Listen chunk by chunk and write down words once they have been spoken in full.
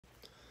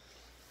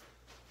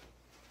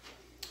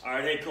All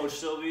right, hey Coach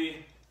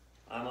Sylvie,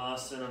 I'm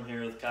Austin, I'm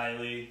here with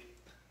Kylie.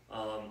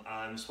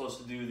 I'm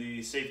supposed to do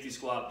the safety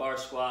squat, bar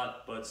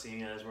squat, but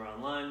seeing as we're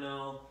online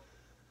now,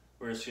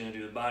 we're just gonna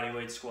do the body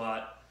weight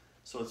squat.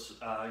 So it's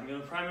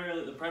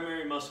the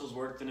primary muscles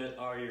worked in it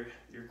are your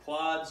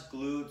quads,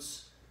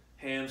 glutes,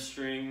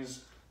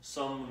 hamstrings,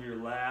 some of your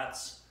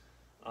lats.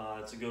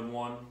 It's a good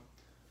one.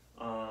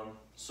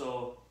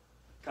 So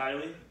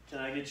Kylie, can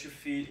I get your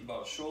feet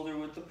about shoulder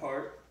width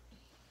apart?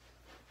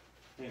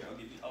 Here,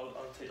 I'll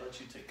let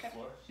you take the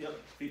floor. Yep,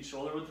 feet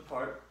shoulder width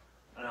apart.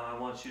 And now I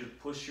want you to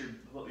push your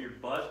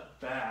butt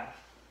back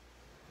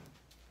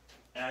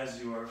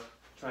as you are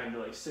trying to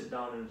like sit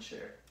down in a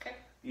chair. Okay.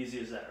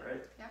 Easy as that,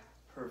 right? Yeah.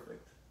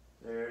 Perfect.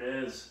 There it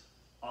is.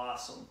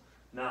 Awesome.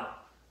 Now,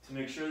 to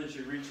make sure that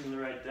you're reaching the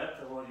right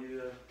depth, I want you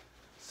to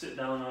sit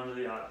down onto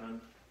the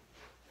ottoman.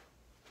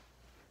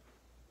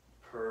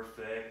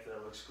 Perfect.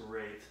 That looks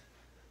great.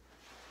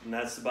 And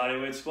that's the body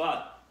weight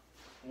squat.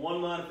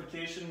 One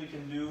modification we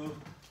can do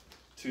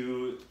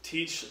to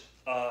teach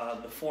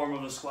the form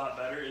of a squat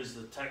better is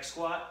the tech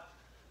squat.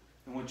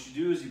 And what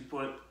you do is you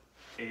put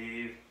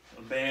a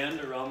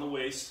band around the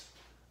waist,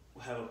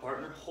 we'll have a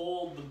partner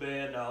hold the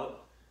band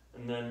out,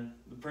 and then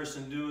the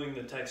person doing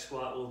the tech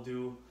squat will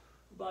do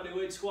a body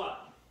weight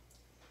squat.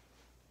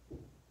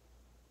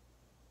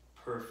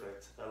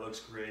 Perfect, that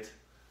looks great.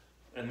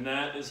 And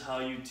that is how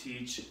you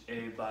teach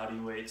a body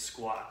weight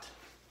squat.